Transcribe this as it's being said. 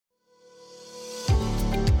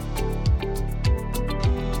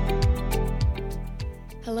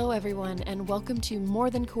Hello, everyone, and welcome to More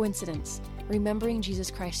Than Coincidence, Remembering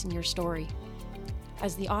Jesus Christ in Your Story.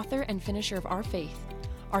 As the author and finisher of our faith,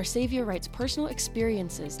 our Savior writes personal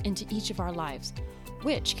experiences into each of our lives,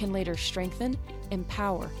 which can later strengthen,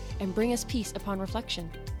 empower, and bring us peace upon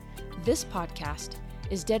reflection. This podcast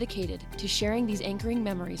is dedicated to sharing these anchoring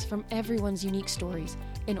memories from everyone's unique stories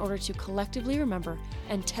in order to collectively remember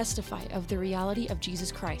and testify of the reality of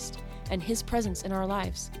Jesus Christ and His presence in our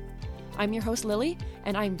lives. I'm your host, Lily,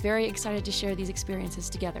 and I'm very excited to share these experiences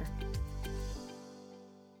together.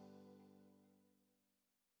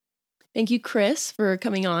 Thank you, Chris, for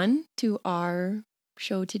coming on to our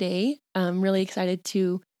show today. I'm really excited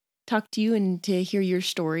to talk to you and to hear your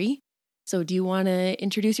story. So do you want to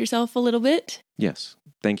introduce yourself a little bit? Yes.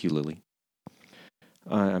 Thank you, Lily.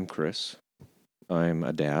 I'm Chris. I'm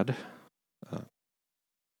a dad.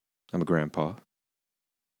 I'm a grandpa.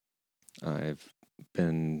 I've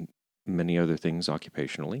been many other things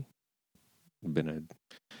occupationally. I've been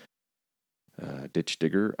a ditch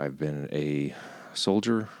digger. I've been a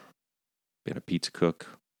soldier, been a pizza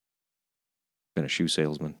cook, been a shoe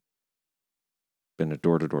salesman, been a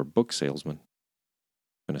door-to-door book salesman,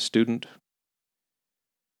 been a student.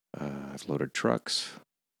 I've loaded trucks.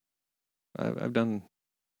 I've done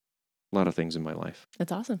a lot of things in my life.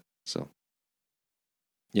 That's awesome. So,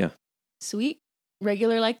 yeah. Sweet.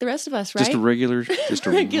 Regular like the rest of us, right? Just a regular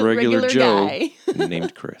Joe guy.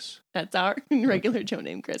 named Chris. That's our regular Joe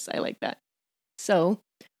named Chris. I like that. So,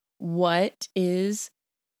 what is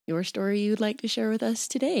your story you'd like to share with us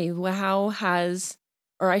today? What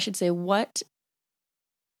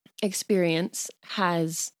experience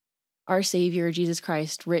has our Savior, Jesus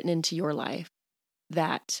Christ, written into your life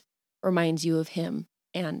that reminds you of Him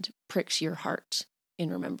and pricks your heart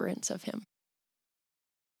in remembrance of Him?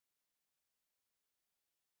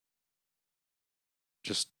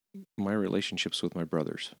 Just my relationships with my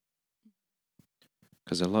brothers.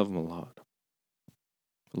 Because I love them a lot.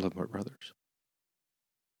 I love my brothers.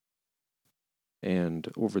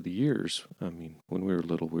 And over the years, when we were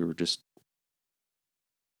little, we were just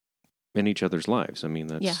in each other's lives.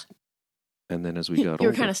 That's... Yeah. And then as we got older... You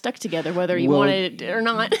were kind of stuck together, whether you wanted it or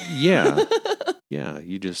not. Yeah. Yeah,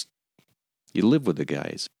 you live with the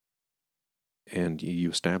guys. And you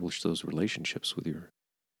establish those relationships with your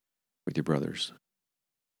brothers.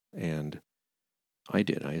 And I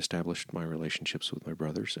did. I established my relationships with my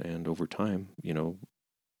brothers. And over time,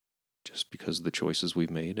 just because of the choices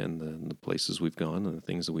we've made and the places we've gone and the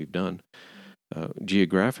things that we've done,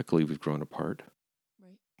 geographically we've grown apart.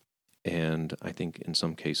 Right. And I think in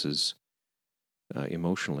some cases,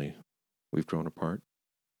 emotionally, we've grown apart.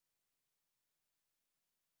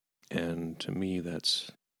 And to me,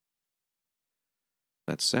 that's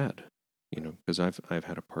sad, because I've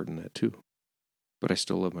had a part in that too. But I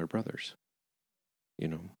still love my brothers,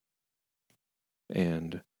 and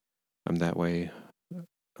I'm that way.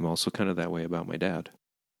 I'm also kind of that way about my dad.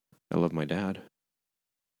 I love my dad,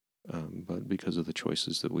 but because of the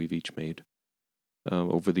choices that we've each made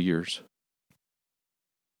over the years,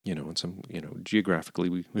 and some,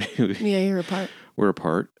 geographically you're apart. We're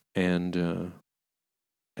apart, and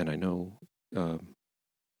I know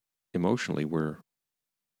emotionally we're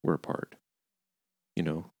apart,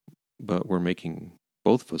 but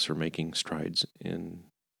both of us are making strides in,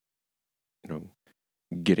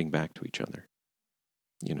 getting back to each other,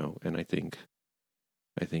 and I think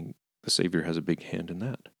the Savior has a big hand in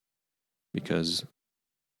that, because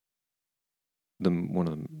one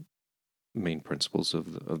of the main principles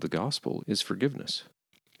of the gospel is forgiveness.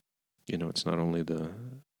 It's not only the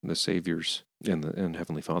Savior's and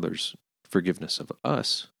Heavenly Father's forgiveness of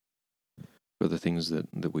us for the things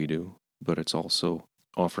that we do, but it's also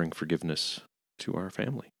offering forgiveness to our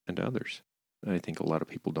family and to others. And I think a lot of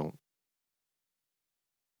people don't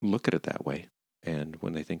look at it that way. And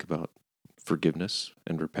when they think about forgiveness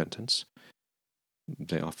and repentance,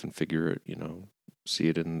 they often figure it, see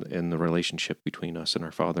it in the relationship between us and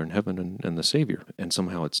our Father in heaven and the Savior. And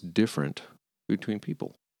somehow it's different between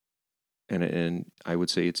people. And I would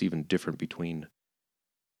say it's even different between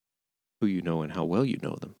who you know and how well you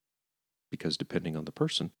know them. Because depending on the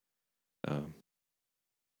person,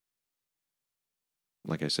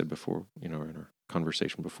 like I said before, in our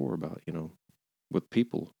conversation before about, with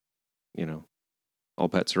people, all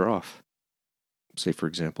bets are off. Say, for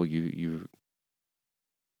example, you're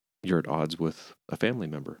at odds with a family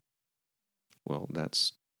member. Well,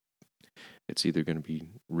 it's either going to be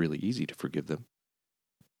really easy to forgive them,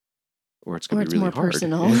 or it's going to be really hard. It's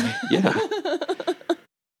more personal. Yeah.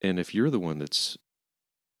 And if you're the one that's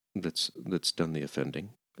done the offending,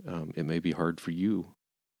 it may be hard for you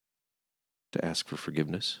to ask for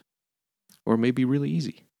forgiveness, or it may be really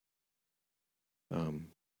easy.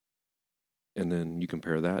 And then you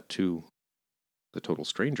compare that to the total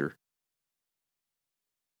stranger.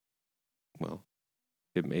 Well,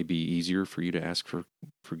 it may be easier for you to ask for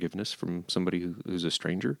forgiveness from somebody who's a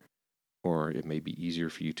stranger, or it may be easier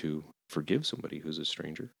for you to forgive somebody who's a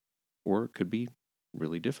stranger, or it could be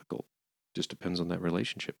really difficult. Just depends on that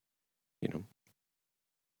relationship,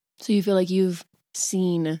 So you feel like you've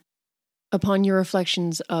seen, upon your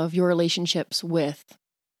reflections of your relationships with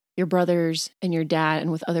your brothers and your dad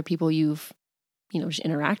and with other people you've, just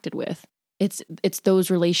interacted with, it's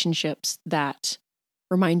those relationships that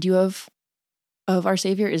remind you of our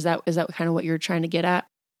Savior. Is that kind of what you're trying to get at?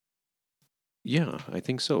 Yeah, I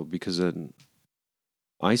think so, because then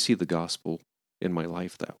I see the gospel in my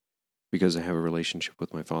life that way, because I have a relationship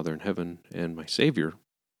with my Father in heaven and my Savior,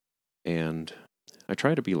 and I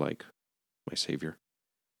try to be like my Savior.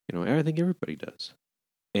 I think everybody does.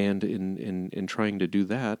 And in trying to do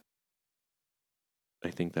that, I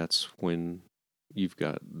think that's when you've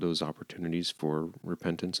got those opportunities for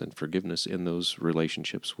repentance and forgiveness in those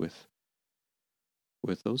relationships with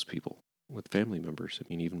those people, with family members. I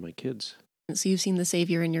mean, even my kids. So you've seen the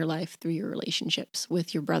Savior in your life through your relationships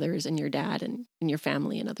with your brothers and your dad and your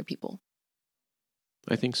family and other people.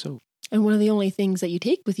 I think so. And one of the only things that you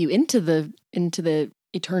take with you into the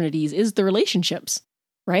eternities is the relationships,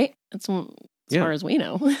 right? That's as far as we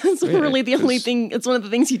know. It's really the only thing. It's one of the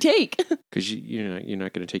things you take. Because you're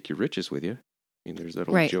not going to take your riches with you. I mean, there's that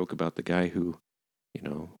old joke about the guy who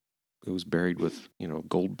was buried with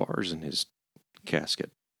gold bars in his casket,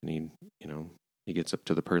 and he gets up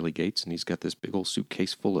to the pearly gates, and he's got this big old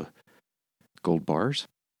suitcase full of gold bars,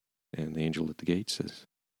 and the angel at the gate says,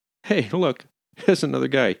 "Hey, look, there's another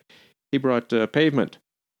guy. He brought pavement."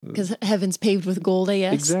 Because heaven's paved with gold, I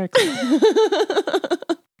guess. Exactly.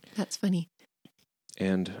 That's funny.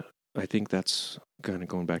 And I think that's kind of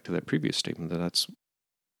going back to that previous statement, that's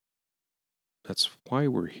why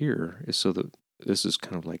we're here, is so that this is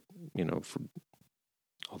kind of like, for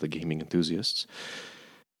all the gaming enthusiasts,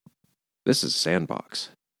 this is a sandbox.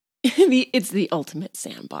 It's the ultimate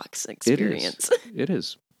sandbox experience. It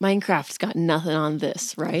is. Minecraft's got nothing on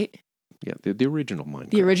this, right? Yeah, the original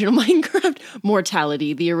Minecraft. The original Minecraft.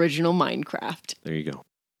 Mortality, the original Minecraft. There you go.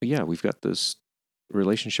 But yeah, we've got this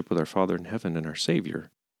relationship with our Father in heaven and our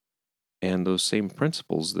Savior. And those same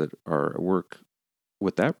principles that are at work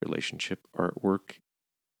with that relationship are at work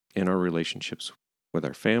in our relationships with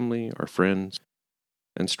our family, our friends,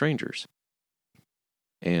 and strangers.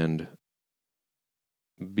 And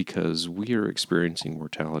because we are experiencing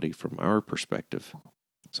mortality from our perspective,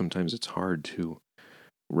 sometimes it's hard to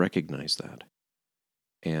recognize that.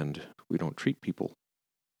 And we don't treat people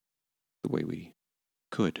the way we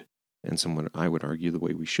could. And I would argue, the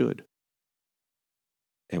way we should.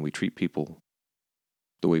 And we treat people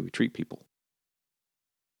the way we treat people.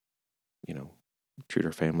 Treat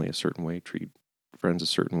our family a certain way, treat friends a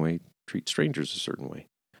certain way, treat strangers a certain way.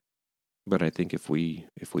 But I think if we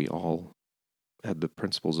all had the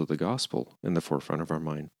principles of the gospel in the forefront of our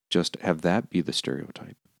mind, just have that be the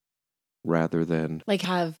stereotype, rather than... Like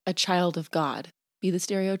have a child of God be the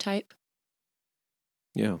stereotype?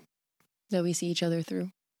 Yeah. That we see each other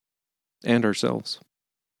through. And ourselves.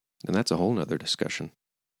 And that's a whole nother discussion.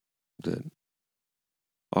 That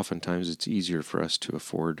oftentimes it's easier for us to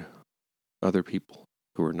afford other people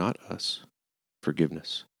who are not us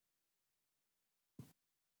forgiveness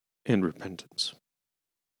and repentance.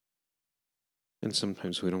 And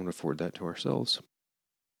sometimes we don't afford that to ourselves.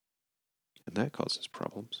 And that causes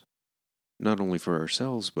problems. Not only for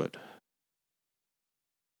ourselves, but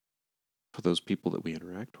for those people that we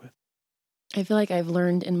interact with. I feel like I've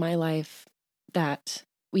learned in my life that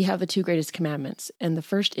we have the two greatest commandments. And the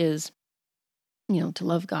first is, to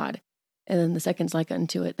love God. And then the second's like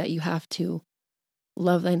unto it, that you have to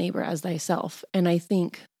love thy neighbor as thyself. And I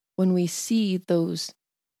think when we see those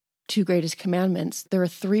two greatest commandments, there are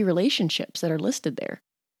three relationships that are listed there.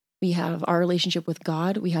 We have our relationship with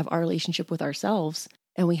God, we have our relationship with ourselves,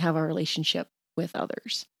 and we have our relationship with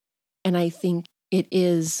others. And I think it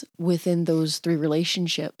is within those three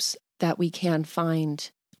relationships that we can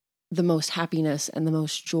find the most happiness and the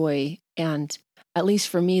most joy. And at least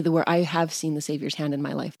for me, where I have seen the Savior's hand in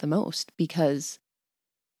my life the most, because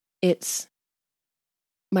it's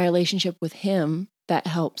my relationship with him that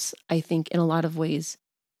helps, I think, in a lot of ways,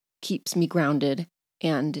 keeps me grounded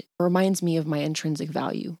and reminds me of my intrinsic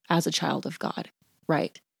value as a child of God,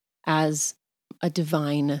 right? As a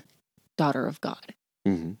divine daughter of God.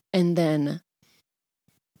 Mm-hmm. And then,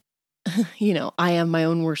 I am my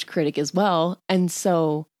own worst critic as well. And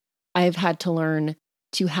so I've had to learn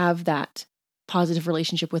to have that positive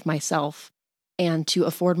relationship with myself and to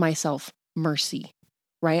afford myself mercy,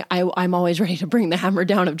 right? I'm always ready to bring the hammer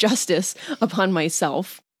down of justice upon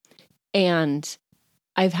myself. And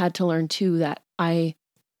I've had to learn too that I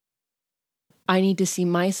need to see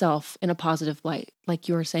myself in a positive light. Like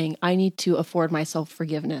you were saying, I need to afford myself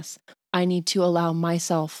forgiveness. I need to allow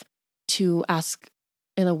myself to ask,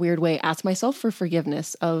 in a weird way, ask myself for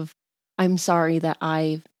forgiveness of, I'm sorry that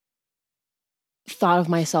I've thought of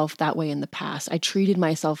myself that way in the past. I treated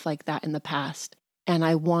myself like that in the past, and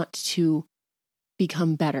I want to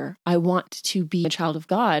become better. I want to be a child of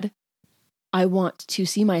God. I want to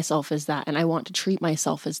see myself as that, and I want to treat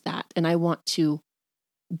myself as that, and I want to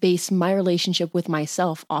base my relationship with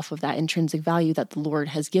myself off of that intrinsic value that the Lord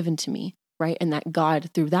has given to me, right? And that God,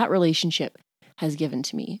 through that relationship, has given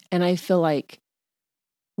to me. And I feel like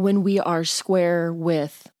when we are square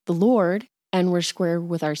with the Lord and we're square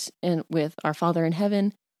with our Father in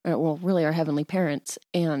heaven, well, really our heavenly parents,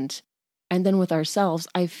 and then with ourselves,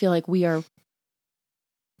 I feel like we are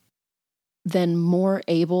then more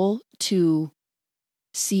able to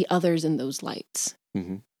see others in those lights.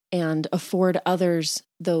 Mm-hmm. And afford others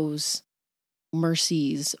those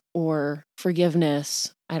mercies or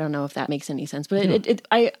forgiveness. I don't know if that makes any sense, but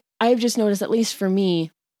I've just noticed, at least for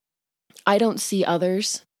me, I don't see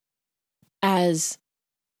others as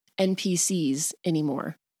NPCs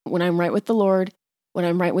anymore. When I'm right with the Lord, when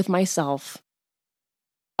I'm right with myself,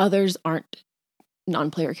 others aren't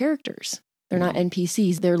non-player characters. They're not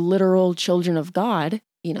NPCs. They're literal children of God,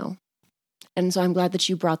 And so I'm glad that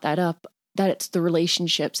you brought that up, that it's the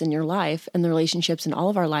relationships in your life and the relationships in all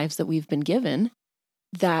of our lives that we've been given.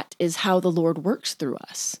 That is how the Lord works through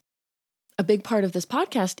us. A big part of this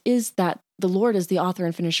podcast is that the Lord is the author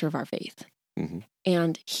and finisher of our faith. Mm-hmm.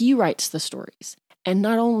 And he writes the stories. And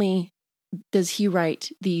not only does he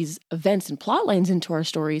write these events and plot lines into our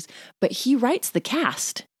stories, but he writes the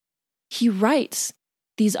cast. He writes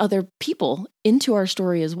these other people into our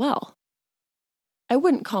story as well. I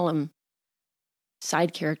wouldn't call him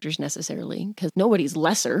side characters necessarily, because nobody's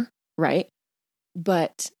lesser, right?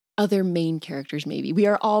 But other main characters, maybe. We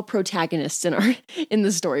are all protagonists in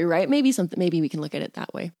the story, right? Maybe we can look at it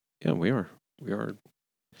that way. Yeah, we are.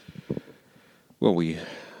 Well,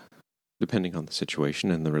 depending on the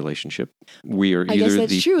situation and the relationship, we are either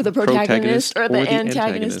the protagonist or the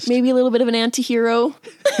antagonist. Maybe a little bit of an anti-hero.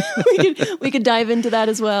 we could dive into that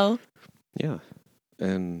as well. Yeah.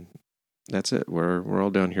 And that's it. We're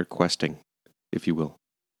all down here questing, if you will,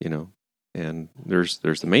 and there's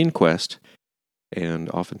the main quest, and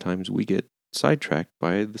oftentimes we get sidetracked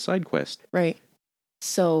by the side quest. Right.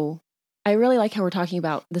 So I really like how we're talking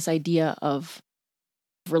about this idea of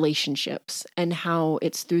relationships and how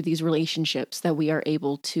it's through these relationships that we are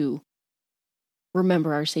able to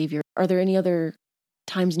remember our Savior. Are there any other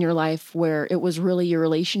times in your life where it was really your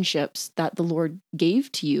relationships that the Lord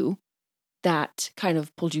gave to you that kind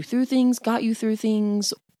of pulled you through things, got you through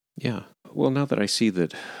things? Yeah. Well, now that I see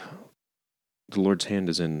that the Lord's hand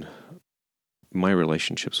is in my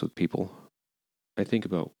relationships with people, I think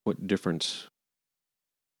about what difference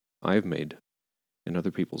I've made in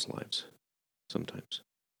other people's lives sometimes.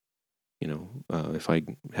 If I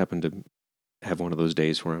happen to have one of those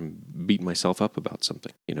days where I'm beating myself up about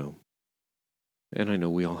something, and I know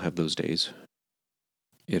we all have those days,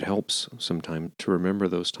 it helps sometimes to remember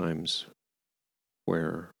those times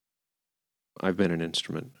where I've been an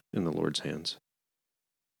instrument in the Lord's hands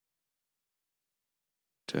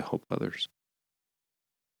to help others.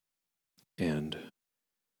 And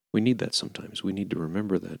we need that sometimes. We need to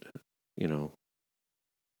remember that,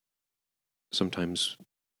 sometimes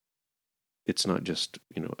it's not just,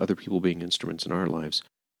 other people being instruments in our lives,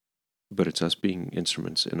 but it's us being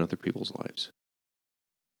instruments in other people's lives.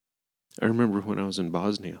 I remember when I was in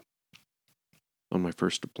Bosnia on my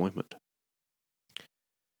first deployment,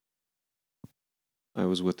 I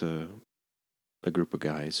was with a group of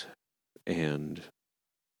guys, and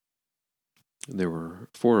there were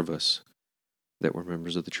 4 of us that were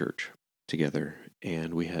members of the church together,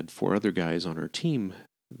 and we had 4 other guys on our team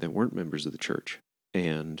that weren't members of the church.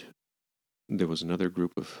 And there was another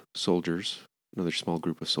group of soldiers, another small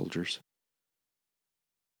group of soldiers,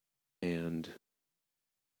 and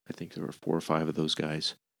I think there were 4 or 5 of those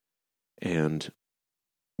guys, and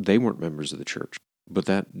they weren't members of the church. But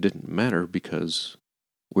that didn't matter because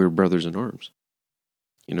we're brothers in arms.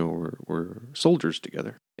 We're soldiers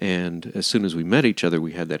together. And as soon as we met each other,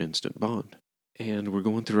 we had that instant bond. And we're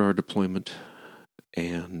going through our deployment,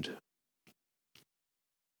 and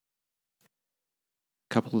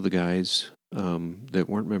a couple of the guys that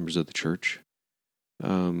weren't members of the church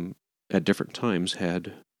at different times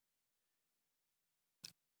had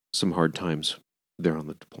some hard times there on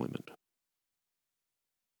the deployment.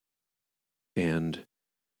 And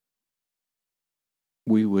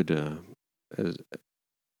we would,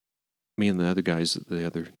 me and the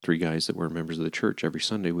other 3 guys that were members of the church, every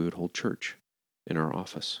Sunday we would hold church in our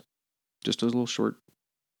office. Just a little short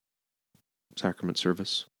sacrament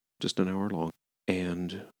service, just an hour long.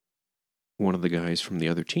 And one of the guys from the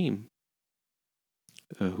other team,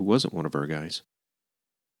 who wasn't one of our guys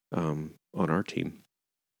on our team,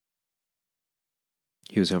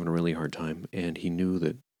 he was having a really hard time, and he knew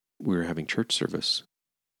that we were having church service,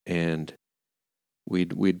 and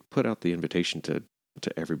we'd put out the invitation to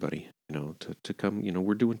everybody, to come.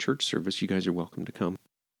 We're doing church service. You guys are welcome to come.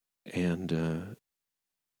 And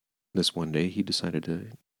this one day, he decided to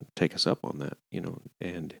take us up on that,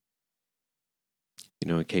 and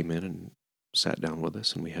he came in and sat down with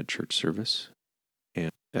us, and we had church service.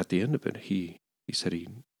 And at the end of it, he said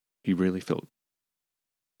he really felt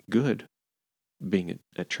good being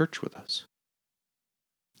at church with us.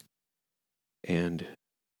 And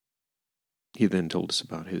he then told us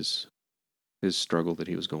about his struggle that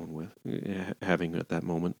he was going with, having at that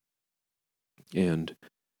moment. And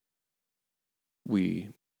we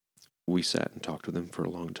sat and talked with him for a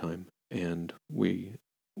long time, and we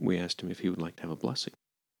asked him if he would like to have a blessing.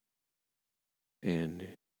 And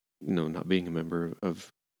not being a member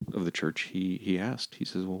of the church, he asked. He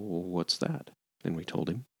says, "Well, what's that?" And we told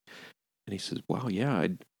him, and he says, "Wow, yeah,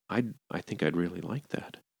 I think I'd really like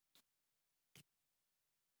that."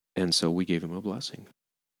 And so we gave him a blessing.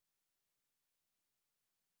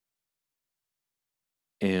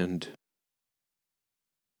 And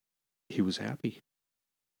he was happy.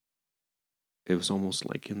 It was almost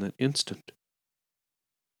like in that instant,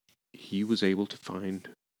 he was able to find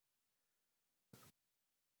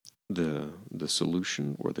the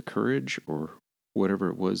solution or the courage or whatever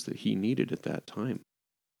it was that he needed at that time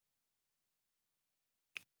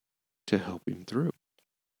to help him through.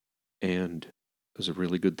 And it was a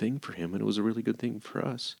really good thing for him, and it was a really good thing for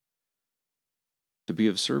us to be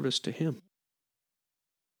of service to him.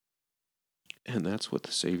 And that's what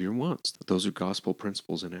the Savior wants. Those are gospel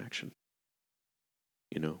principles in action.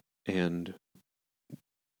 And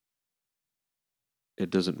it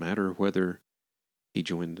doesn't matter whether he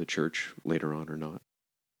joined the church later on or not.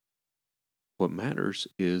 What matters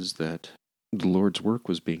is that the Lord's work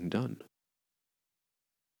was being done,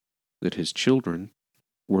 that his children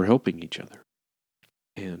were helping each other.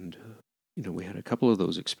 And, we had a couple of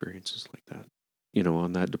those experiences like that,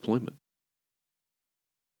 on that deployment.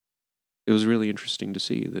 It was really interesting to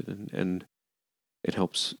see that, and it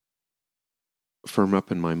helps firm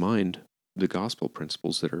up in my mind the gospel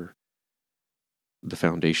principles that are the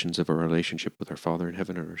foundations of our relationship with our Father in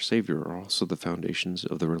heaven and our Savior, are also the foundations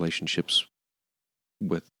of the relationships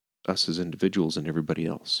with us as individuals and everybody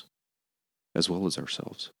else, as well as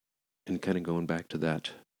ourselves. And kind of going back to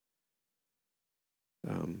that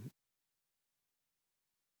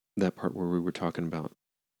that part where we were talking about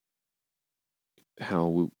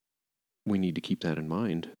how we need to keep that in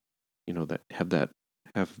mind, that have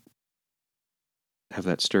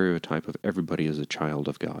that stereotype of everybody as a child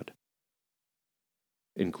of God,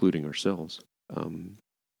 including ourselves.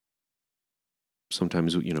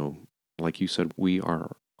 Sometimes, like you said, we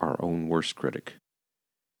are our own worst critic,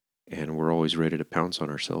 and we're always ready to pounce on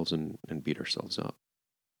ourselves and beat ourselves up.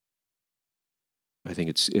 I think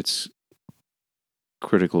it's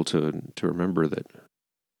critical to remember that,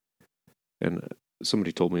 and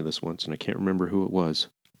somebody told me this once, and I can't remember who it was,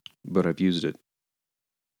 but I've used it,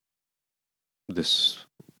 this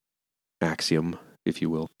axiom, if you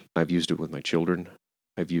will. I've used it with my children.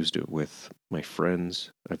 I've used it with my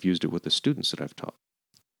friends. I've used it with the students that I've taught.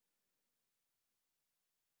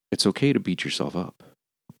 It's okay to beat yourself up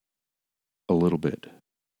a little bit,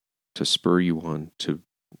 to spur you on to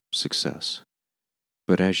success.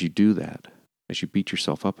 But as you do that, as you beat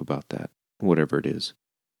yourself up about that, whatever it is,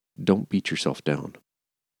 don't beat yourself down.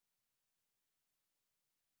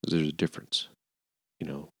 There's a difference.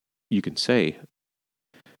 You can say,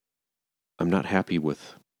 I'm not happy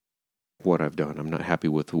with what I've done. I'm not happy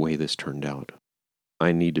with the way this turned out.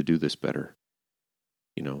 I need to do this better.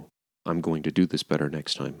 I'm going to do this better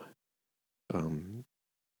next time. And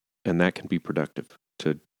that can be productive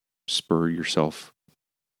to spur yourself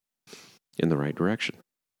in the right direction.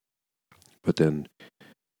 But then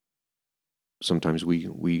sometimes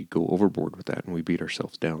we go overboard with that, and we beat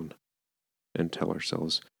ourselves down and tell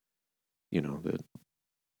ourselves,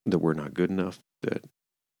 that we're not good enough, that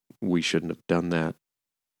we shouldn't have done that,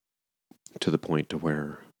 to the point to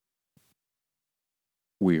where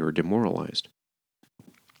we are demoralized,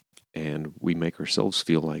 and we make ourselves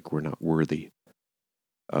feel like we're not worthy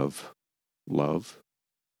of love,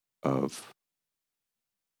 of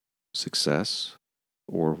success,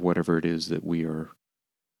 or whatever it is that we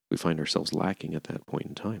find ourselves lacking at that point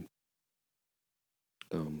in time.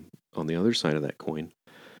 On the other side of that coin,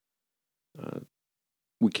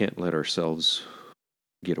 we can't let ourselves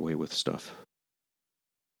get away with stuff.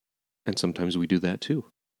 And sometimes we do that too.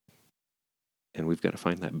 And we've got to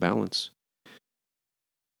find that balance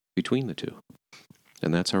between the two.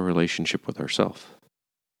 And that's our relationship with ourselves.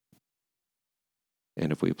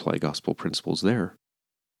 And if we apply gospel principles there,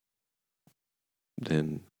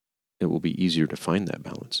 then it will be easier to find that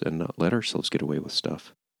balance and not let ourselves get away with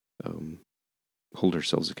stuff. Hold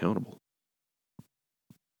ourselves accountable.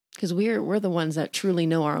 Because we're the ones that truly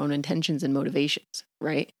know our own intentions and motivations,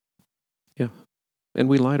 right? Yeah. And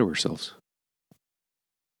we lie to ourselves.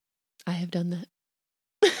 I have done that.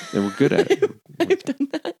 And we're good at it. I've done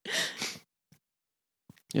that.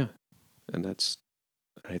 Yeah. And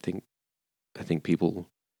I think people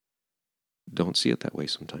don't see it that way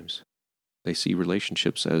sometimes. They see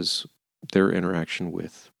relationships as their interaction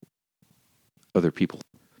with other people.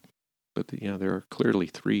 But there are clearly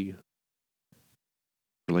three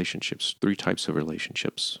types of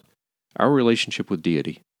relationships. Our relationship with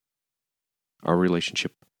deity, our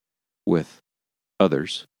relationship with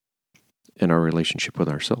others, and our relationship with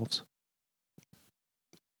ourselves.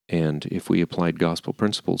 And if we applied gospel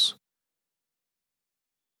principles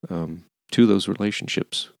to those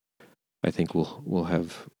relationships, I think we'll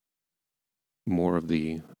have more of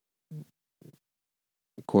the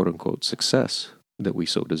quote-unquote success that we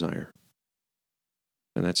so desire.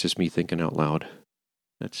 And that's just me thinking out loud.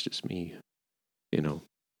 That's just me,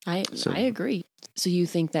 I agree. So you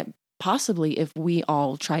think that possibly if we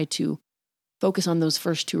all try to focus on those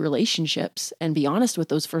first two relationships and be honest with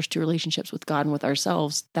those first two relationships with God and with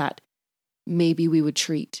ourselves, that maybe we would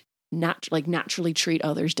naturally treat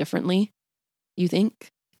others differently, you think?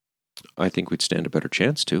 I think we'd stand a better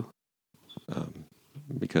chance to,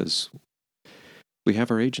 because we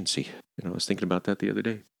have our agency. I was thinking about that the other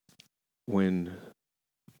day. When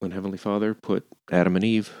Heavenly Father put Adam and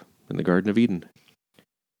Eve in the Garden of Eden,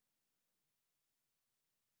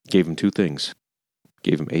 gave them two things.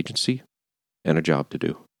 Gave them agency and a job to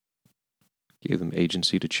do. Gave them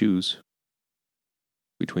agency to choose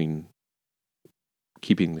between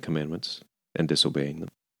keeping the commandments and disobeying them,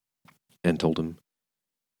 and told them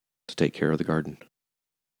to take care of the garden.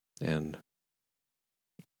 And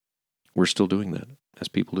we're still doing that as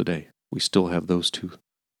people today. We still have those two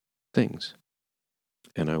things.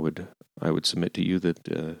 And I would submit to you that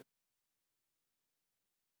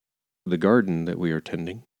the garden that we are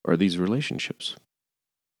tending are these relationships.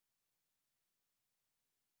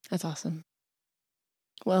 That's awesome.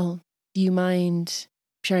 Well, do you mind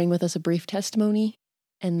sharing with us a brief testimony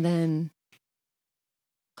and then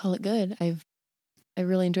call it good? I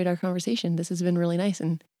really enjoyed our conversation. This has been really nice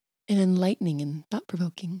and enlightening and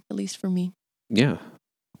thought-provoking, at least for me. Yeah.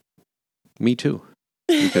 Me too.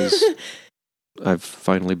 Because I've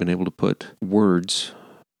finally been able to put words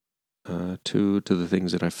to the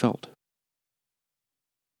things that I felt.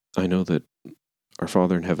 I know that our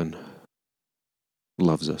Father in heaven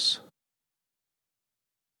loves us.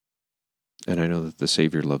 And I know that the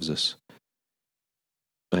Savior loves us.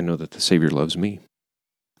 I know that the Savior loves me.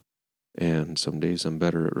 And some days I'm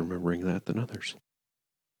better at remembering that than others.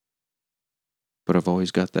 But I've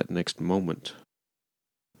always got that next moment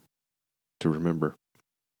to remember.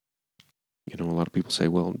 A lot of people say,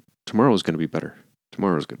 well, tomorrow's going to be better.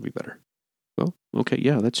 Tomorrow's going to be better. Well, okay,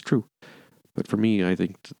 yeah, that's true. But for me, I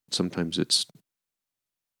think sometimes it's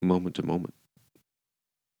moment to moment.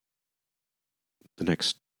 The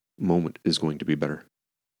next moment is going to be better.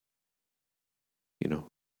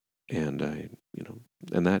 And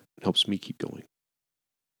and that helps me keep going.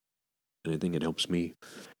 And I think it helps me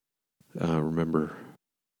remember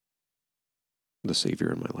the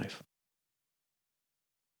Savior in my life.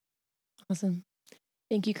 Awesome.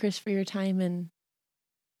 Thank you, Chris, for your time, and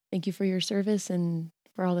thank you for your service and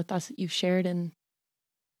for all the thoughts that you've shared. And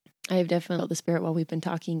I have definitely felt the Spirit while we've been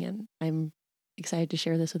talking, and I'm excited to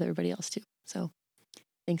share this with everybody else too. So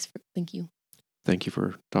thank you. Thank you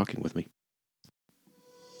for talking with me.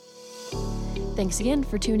 Thanks again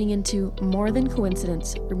for tuning into More Than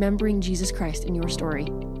Coincidence, Remembering Jesus Christ in Your Story.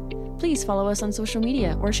 Please follow us on social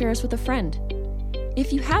media or share us with a friend.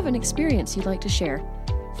 If you have an experience you'd like to share,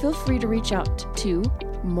 feel free to reach out to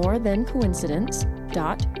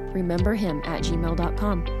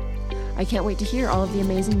morethancoincidence.rememberhim@gmail.com. I can't wait to hear all of the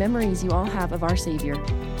amazing memories you all have of our Savior.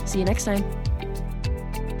 See you next time.